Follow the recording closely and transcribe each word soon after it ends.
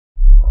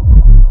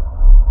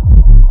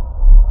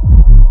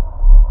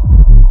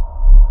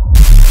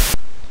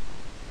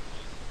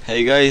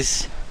Hey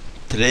guys,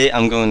 today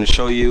I'm going to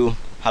show you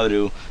how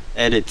to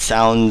edit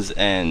sounds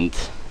and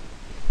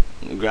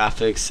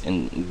graphics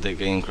in the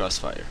game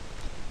CrossFire.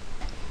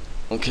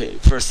 Okay,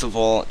 first of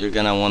all, you're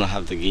gonna want to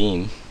have the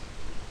game,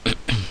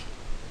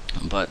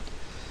 but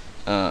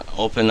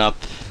open up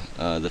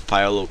the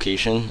file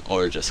location,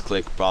 or just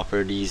click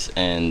properties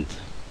and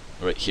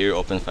right here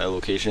open file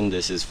location.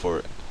 This is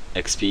for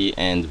XP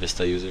and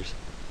Vista users.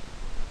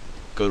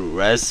 Go to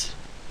res.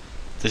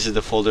 This is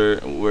the folder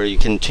where you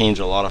can change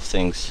a lot of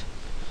things.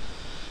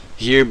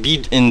 Here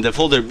in the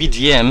folder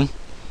BGM,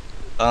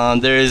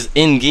 there is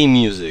in-game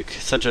music,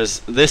 such as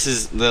this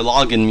is the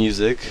login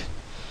music.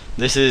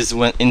 This is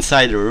when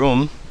inside the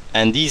room,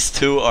 and these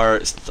two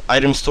are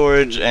item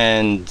storage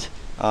and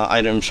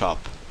item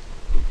shop.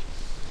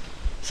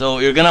 So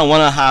you're gonna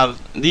wanna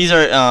have, these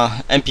are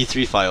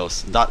MP3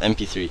 files,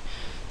 .mp3.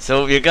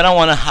 So you're gonna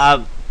wanna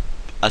have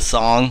a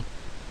song.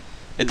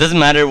 It doesn't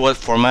matter what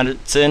format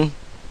it's in,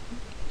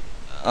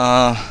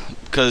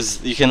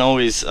 because you can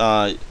always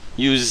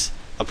use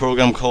a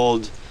program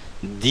called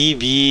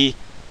DB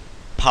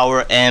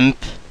Power Amp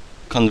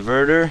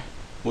Converter,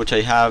 which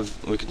I have,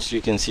 which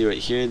you can see right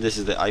here. This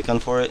is the icon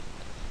for it.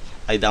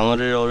 I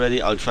downloaded it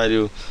already. I'll try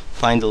to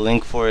find the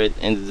link for it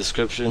in the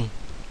description.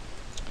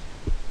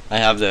 I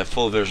have the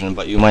full version,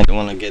 but you might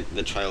want to get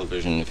the trial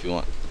version if you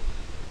want.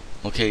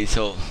 Okay,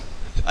 so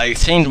I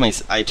changed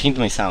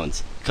my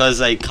sounds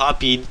because I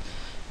copied.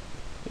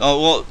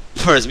 Oh well,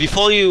 first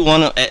before you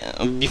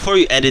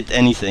edit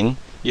anything,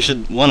 you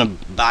should want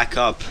to back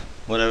up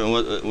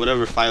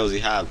whatever files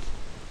you have,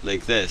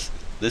 like this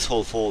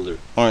whole folder,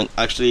 or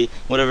actually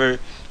whatever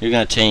you're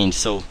gonna change.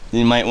 So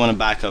you might want to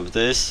back up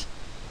this.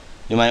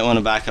 You might want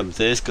to back up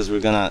this because we're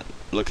gonna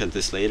look at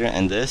this later,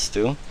 and this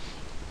too.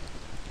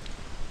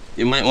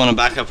 You might want to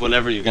back up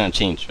whatever you're gonna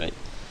change, right,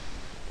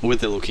 with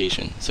the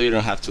location, so you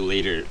don't have to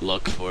later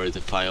look for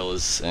the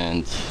files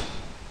and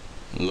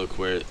look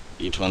where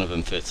each one of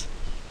them fits.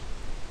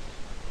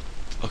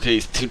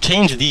 Okay, to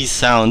change these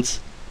sounds,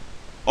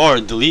 or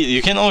delete,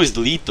 you can always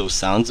delete those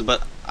sounds,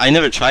 but I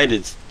never tried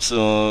it,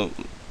 so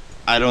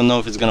I don't know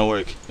if it's gonna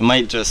work. It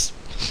might just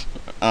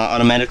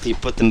automatically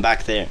put them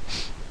back there.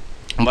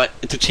 But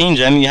to change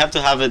them, you have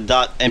to have a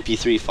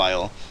 .mp3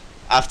 file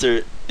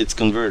after it's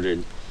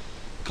converted,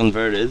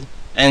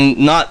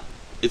 and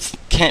it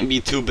can't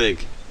be too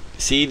big.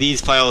 See,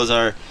 these files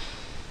are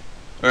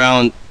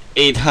around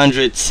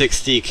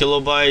 860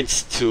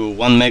 kilobytes to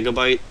 1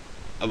 megabyte,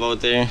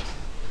 about there.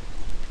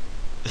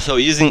 So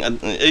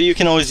you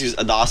can always use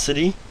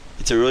Audacity.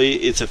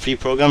 It's a free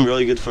program,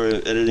 really good for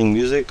editing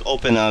music.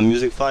 Open a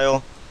music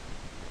file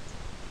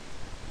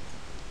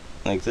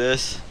like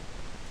this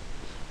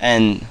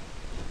and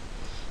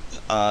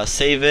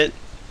save it.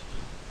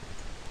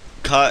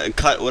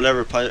 Cut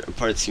whatever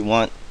parts you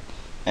want,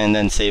 and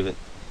then save it.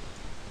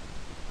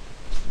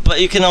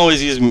 But you can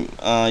always use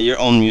your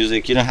own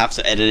music. You don't have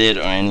to edit it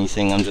or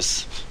anything. I'm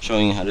just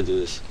showing you how to do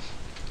this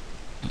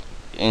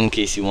in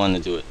case you want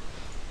to do it.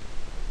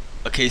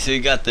 Okay, so you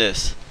got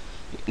this.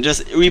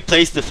 Just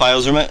replace the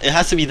files. Remember, it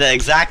has to be the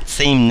exact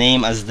same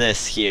name as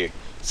this here.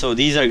 So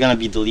these are gonna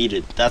be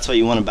deleted. That's why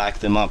you want to back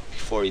them up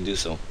before you do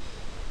so.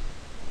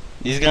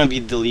 These are gonna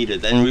be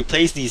deleted, and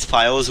replace these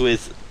files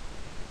with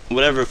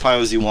whatever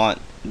files you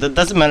want. That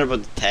doesn't matter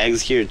about the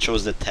tags. Here it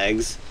shows the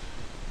tags,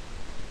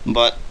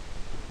 but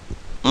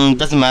it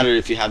doesn't matter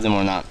if you have them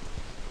or not.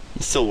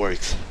 It still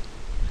works.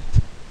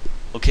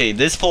 Okay,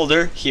 this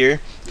folder here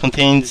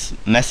contains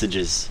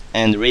messages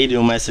and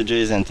radio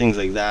messages and things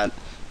like that.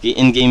 The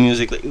in-game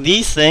music, like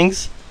these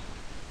things,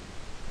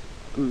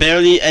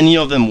 barely any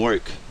of them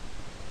work.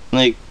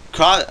 Like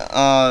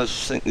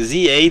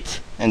Z8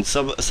 and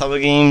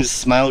Subgames,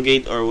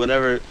 Smilegate, or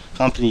whatever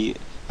company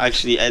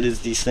actually edits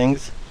these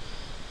things,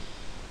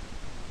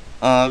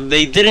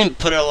 they didn't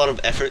put a lot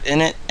of effort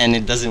in it, and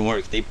it doesn't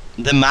work. The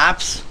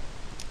maps,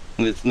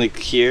 with like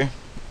here,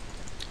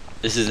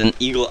 this is an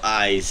eagle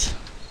eyes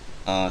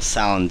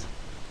sound.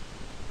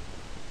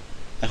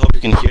 I hope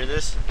you can hear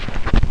this,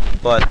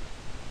 but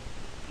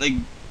like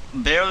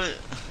barely,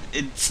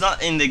 it's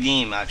not in the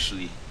game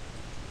actually.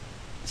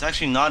 It's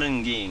actually not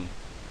in game.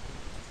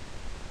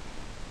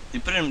 They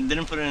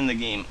didn't put it in the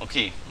game.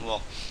 Okay,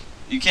 well,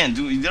 you can't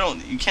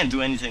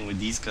do anything with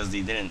these because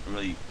they didn't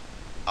really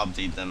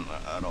update them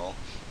at all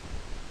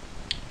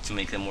to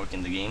make them work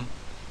in the game.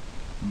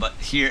 But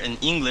here in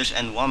English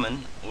and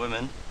women,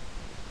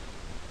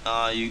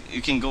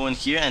 you can go in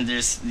here, and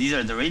these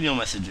are the radio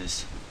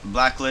messages,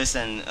 blacklist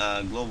and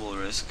global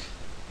risk,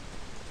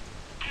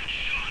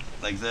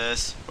 like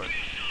this, or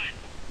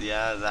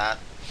yeah, that.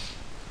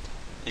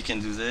 You can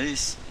do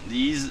these,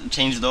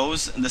 change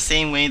those the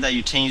same way that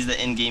you change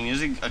the in-game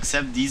music,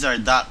 except these are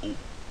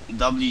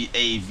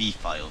 .wav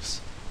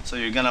files. So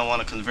you're gonna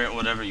want to convert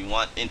whatever you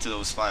want into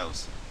those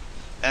files.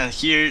 And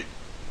here,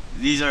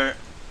 these are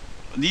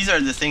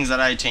the things that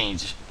I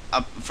changed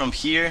up from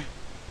here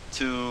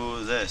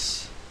to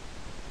this,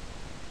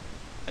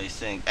 I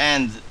think,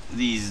 and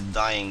these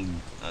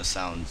dying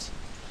sounds.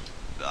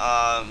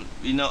 As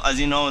you know,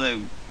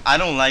 I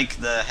don't like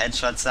the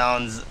headshot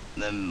sounds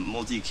the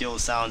multi-kill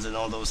sounds and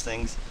all those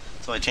things.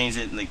 So I changed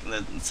it, like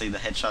let's say the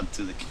headshot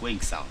to the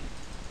Quake sound.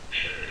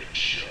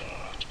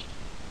 Headshot.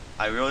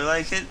 I really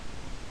like it,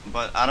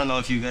 but I don't know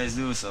if you guys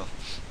do. So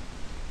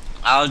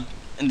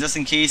and just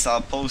in case,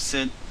 I'll post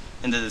it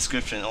in the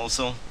description.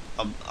 Also,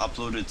 I'll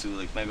upload it to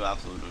like Mega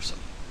Upload or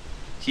something.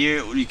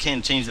 Here you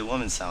can't change the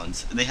women's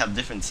sounds. They have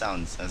different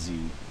sounds, as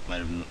you might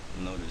have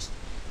noticed.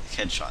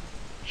 Headshot.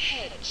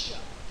 Headshot.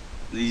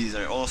 These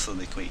are also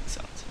the Quake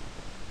sounds.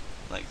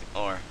 Like,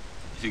 or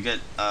if you get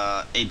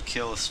 8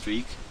 kill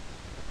streak,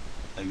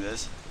 like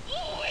this.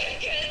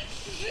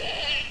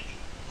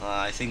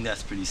 I think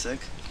that's pretty sick.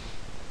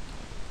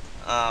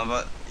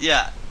 But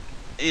yeah,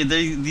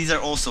 these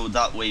are also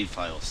 .wav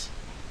files,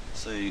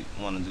 so you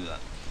want to do that.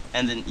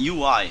 And then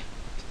UI.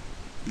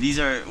 These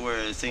are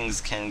where things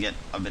can get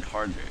a bit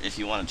harder if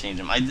you want to change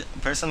them.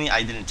 Personally,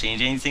 I didn't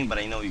change anything, but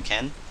I know you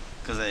can,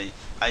 because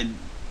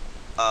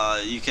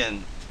you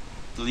can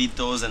delete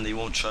those and they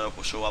won't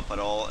show up at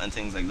all and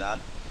things like that.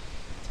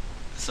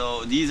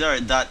 So these are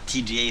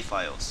 .tga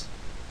files.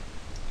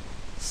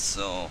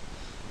 So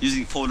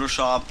using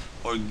Photoshop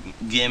or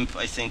GIMP,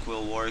 I think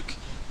will work.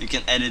 You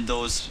can edit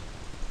those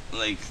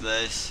like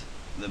this,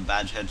 the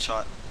badge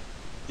headshot.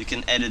 You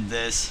can edit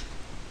this.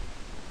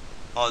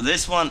 Oh,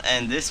 this one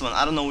and this one,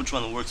 I don't know which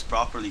one works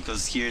properly,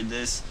 because here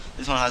this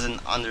one has an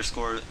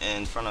underscore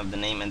in front of the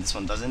name and this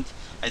one doesn't.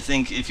 I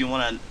think if you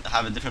want to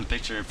have a different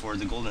picture for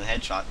the golden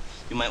headshot,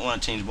 you might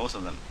want to change both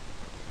of them.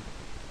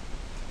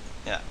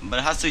 Yeah, but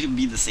it has to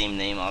be the same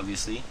name,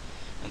 obviously,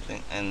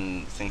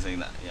 and things like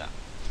that. Yeah.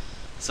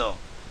 So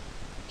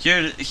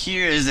here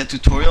is a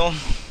tutorial.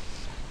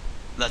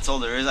 That's all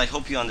there is. I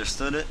hope you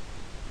understood it.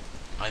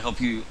 I hope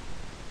you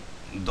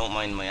don't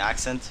mind my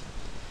accent.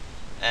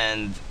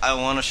 And I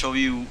want to show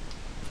you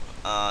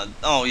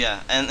oh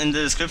yeah, and in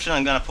the description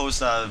I'm gonna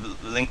post a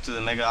link to the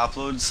Mega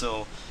Upload.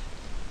 So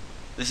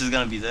this is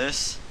gonna be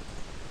this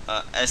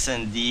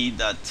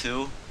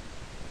snd.2.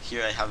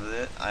 Here I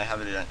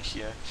have it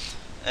here.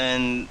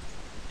 And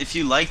if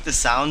you like the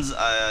sounds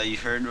you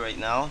heard right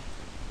now,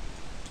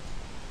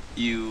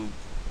 you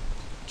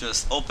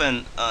just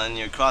open in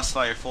your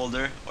CrossFire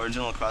folder,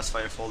 original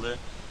CrossFire folder,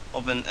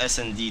 open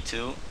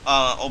snd2,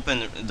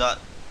 open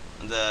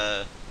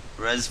the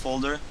res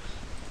folder,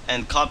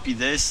 and copy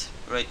this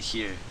right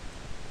here,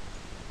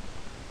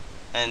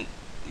 and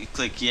you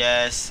click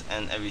yes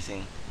and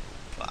everything.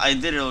 I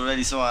did it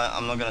already, so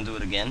I'm not gonna do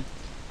it again,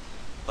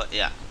 but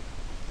yeah.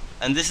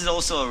 And this is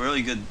also a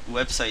really good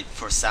website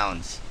for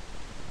sounds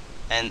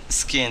and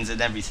skins and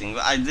everything.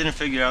 I didn't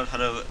figure out how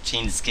to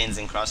change skins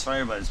in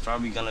Crossfire, but it's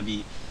probably gonna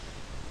be,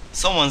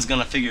 someone's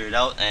gonna figure it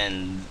out,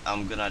 and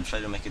I'm gonna try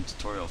to make a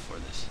tutorial for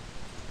this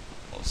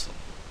also.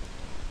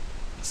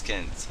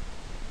 Skins.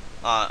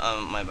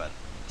 My bad.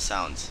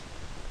 Sounds.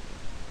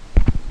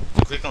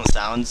 Click on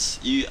sounds.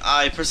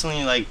 I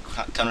personally like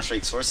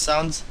Counter-Strike Source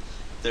sounds.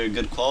 They're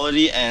good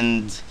quality,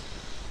 and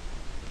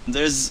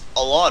there's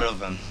a lot of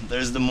them.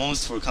 There's the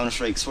most for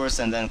Counter-Strike Source,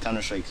 and then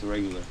Counter-Strike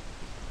regular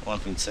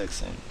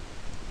 1.6,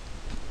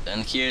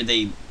 and here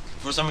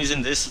for some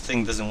reason this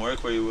thing doesn't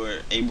work, where you were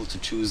able to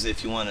choose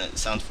if you want to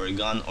sound for a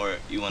gun or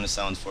you want to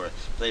sound for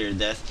player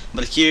death.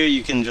 But here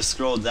you can just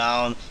scroll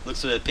down, look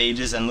through the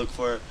pages, and look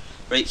for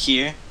right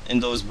here in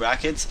those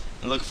brackets,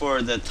 and look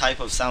for the type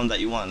of sound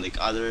that you want, like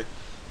other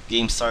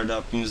game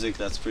startup music.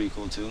 That's pretty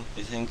cool too,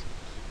 I think.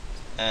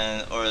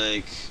 And or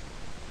like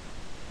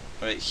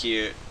right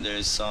here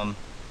there's some,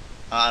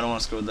 I don't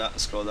want to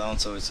scroll down,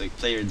 so it's like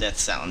player death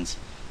sounds.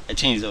 I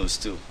changed those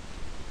too.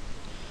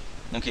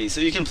 Okay,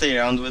 so you can play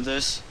around with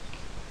this,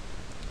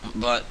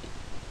 but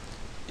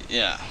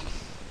yeah,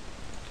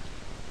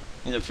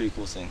 these are pretty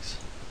cool things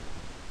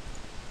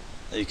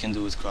that you can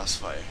do with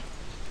Crossfire.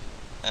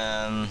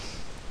 I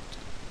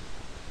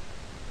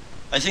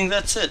think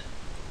that's it.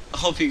 I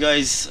hope you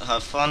guys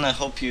have fun. I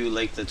hope you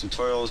like the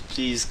tutorials.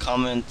 Please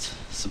comment,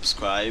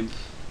 subscribe,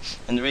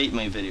 and rate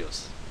my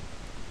videos.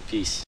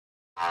 Peace.